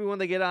maybe when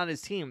they get on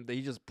his team, that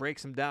he just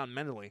breaks them down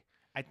mentally.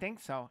 I think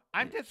so.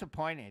 I'm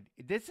disappointed.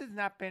 This has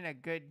not been a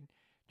good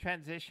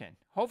transition.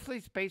 Hopefully,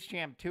 Space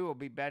Jam 2 will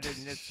be better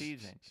than this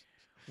season,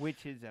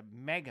 which is a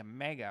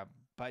mega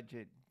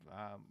budget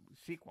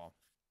sequel.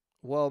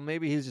 Well,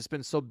 maybe he's just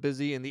been so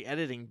busy in the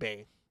editing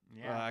bay,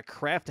 Yeah.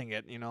 crafting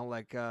it. You know,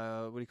 like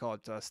what do you call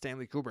it?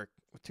 Stanley Kubrick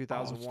with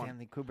 2001.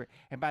 Stanley Kubrick.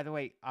 And by the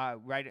way,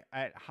 right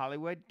at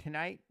Hollywood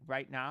tonight,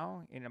 right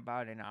now, in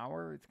about an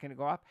hour, it's going to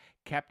go up.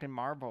 Captain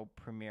Marvel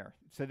premiere.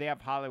 So they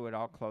have Hollywood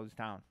all closed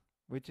down,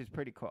 which is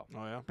pretty cool.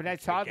 Oh yeah. But I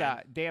saw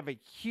that they have a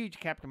huge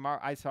Captain Marvel.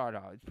 I saw it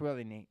all. It's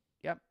really neat.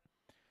 Yep.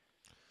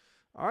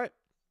 All right.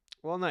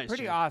 Well, nice.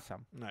 Pretty Jim.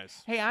 awesome.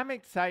 Nice. Hey, I'm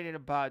excited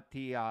about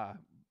the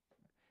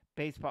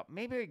baseball.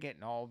 Maybe we're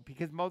getting old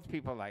because most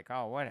people are like,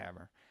 oh,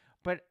 whatever.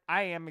 But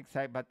I am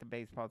excited about the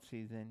baseball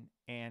season,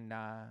 and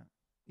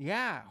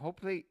yeah,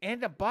 hopefully,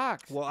 and the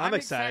Bucks. Well, I'm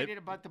excited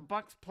about the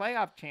Bucks'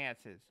 playoff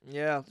chances.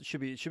 Yeah, it should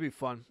be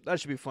fun. That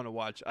should be fun to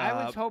watch.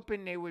 I was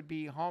hoping they would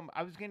be home.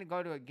 I was going to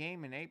go to a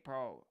game in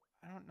April.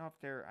 I don't know if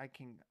they're.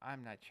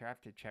 I'm not sure. I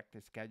have to check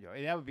the schedule.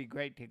 That would be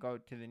great to go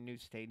to the new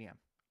stadium.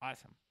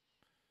 Awesome.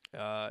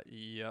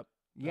 Yep.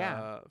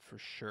 Yeah. For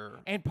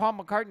sure. And Paul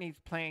McCartney's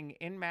playing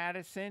in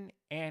Madison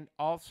and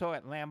also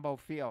at Lambeau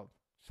Field.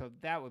 So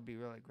that would be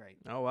really great.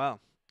 Oh, wow.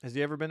 Has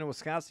he ever been to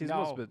Wisconsin?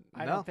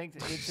 I don't think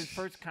so. It's his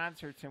first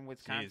concerts in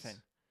Wisconsin,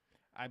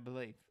 I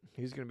believe.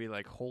 He's going to be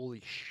like,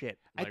 holy shit.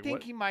 I Like, think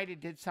what? he might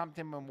have did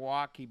something in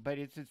Milwaukee, but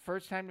it's his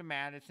first time to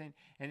Madison,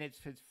 and it's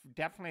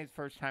definitely his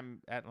first time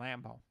at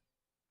Lambeau.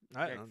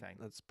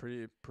 That's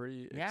pretty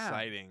Yeah.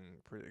 exciting.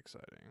 Pretty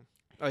exciting.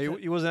 Oh,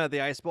 he wasn't at the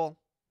Ice Bowl?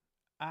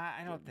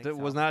 I don't think so.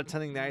 Was not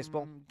attending the Ice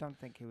Bowl? Don't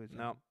think he was.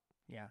 No.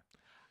 Yeah.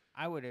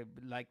 I would have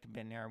liked to have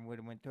been there and would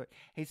have went through it.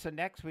 Hey, so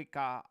next week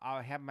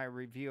I'll have my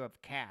review of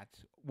Cats,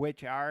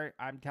 which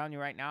I'm telling you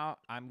right now,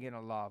 I'm going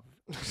to love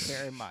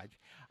very much.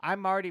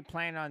 I'm already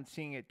planning on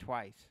seeing it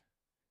twice.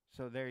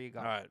 So there you go.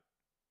 All right.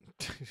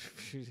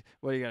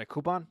 What, you got a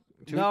coupon?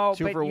 Two but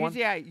for one?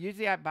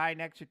 usually I buy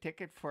an extra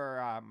ticket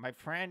for my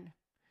friend,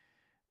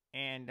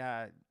 and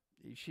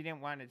she didn't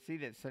want to see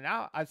this. So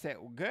now I said,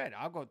 well, good,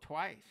 I'll go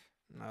twice.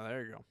 No,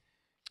 there you go.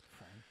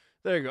 Friend.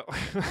 There you go.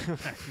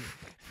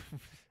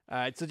 All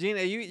right, so Gene,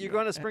 are you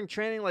going to spring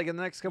training like in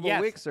the next couple of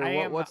weeks,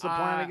 or what's the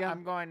plan again?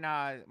 I'm going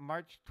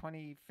March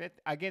 25th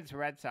against the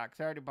Red Sox.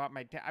 I already bought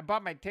my I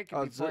bought my ticket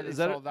before they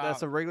sold out.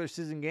 That's a regular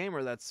season game,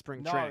 or that's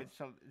spring training?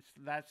 No,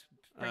 that's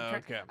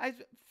spring training.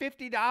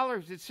 Okay.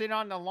 $50 to sit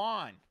on the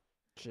lawn.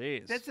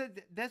 Jeez.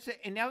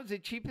 And that was the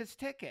cheapest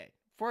ticket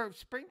for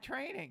spring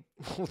training.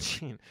 Well,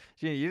 Gene,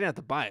 you didn't have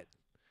to buy it.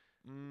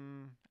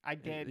 I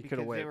did you because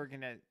they waited. were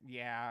gonna.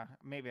 Yeah,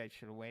 maybe I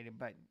should have waited,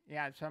 but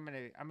yeah. So I'm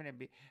gonna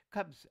be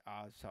Cubs.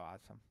 Oh, so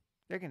awesome.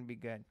 They're gonna be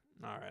good.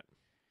 All right.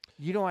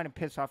 You don't want to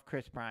piss off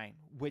Chris Bryant,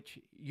 which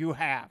you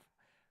have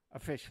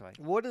officially.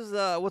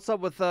 What's up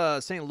with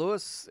St.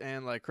 Louis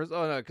and like Chris?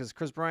 Oh no, because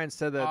Chris Bryant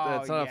said that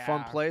it's not a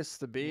fun place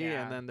to be,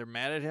 and then they're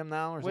mad at him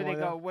now, or Where something.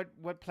 they like go?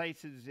 What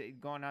place is it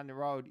going on the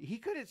road? He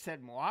could have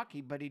said Milwaukee,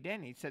 but he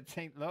didn't. He said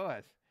St.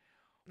 Louis.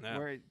 Yeah.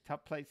 Where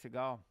tough place to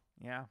go.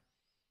 Yeah.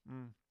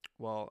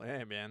 Well,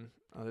 hey man,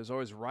 there's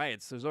always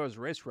riots. There's always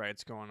race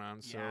riots going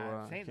on. So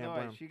St. can't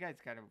blame Louis, you guys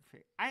got to.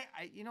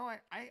 You know what?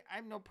 I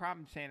have no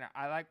problem saying it.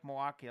 I like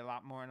Milwaukee a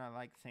lot more than I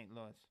like St.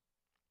 Louis.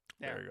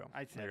 There you go.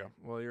 I said there you it.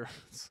 go. Well,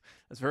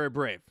 that's very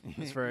brave.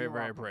 It's very You're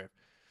very welcome. brave.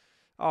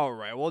 All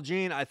right. Well,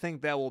 Gene, I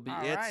think that will be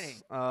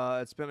Alrighty.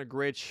 it. It's been a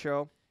great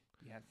show.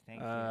 Yes, thank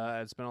you.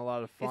 It's been a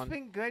lot of fun. It's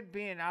been good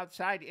being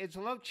outside. It's a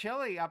little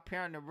chilly up here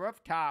on the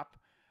rooftop.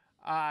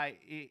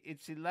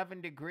 It's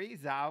 11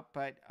 degrees out,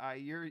 but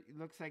it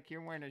looks like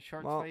you're wearing a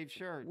short sleeve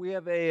shirt. We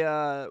have a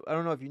I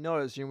don't know if you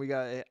noticed, Gene, we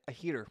got a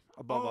heater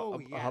above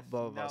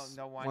above no, us.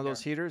 No wonder. One of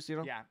those heaters, you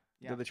know? Yeah.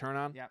 Do they turn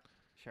on? Yep.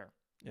 Sure.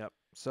 Yep.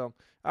 So,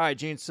 all right,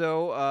 Gene.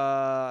 So,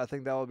 I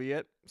think that will be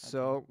it.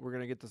 So, we're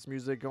going to get this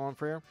music going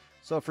for you.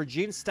 So, for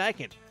Gene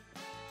Steichen,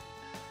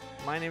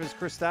 my name is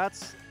Chris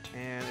Stotts,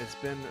 and it's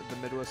been the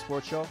Midwest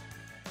Sports Show.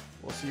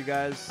 We'll see you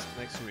guys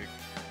next week.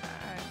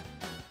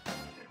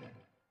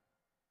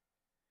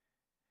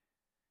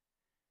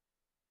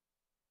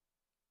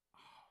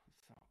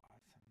 So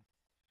awesome.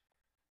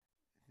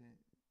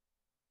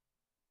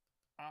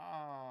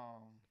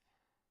 Oh,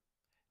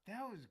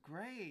 that was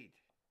great.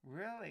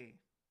 Really.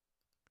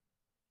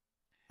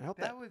 I hope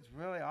That was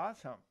really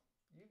awesome.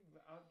 You've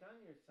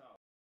outdone yourself.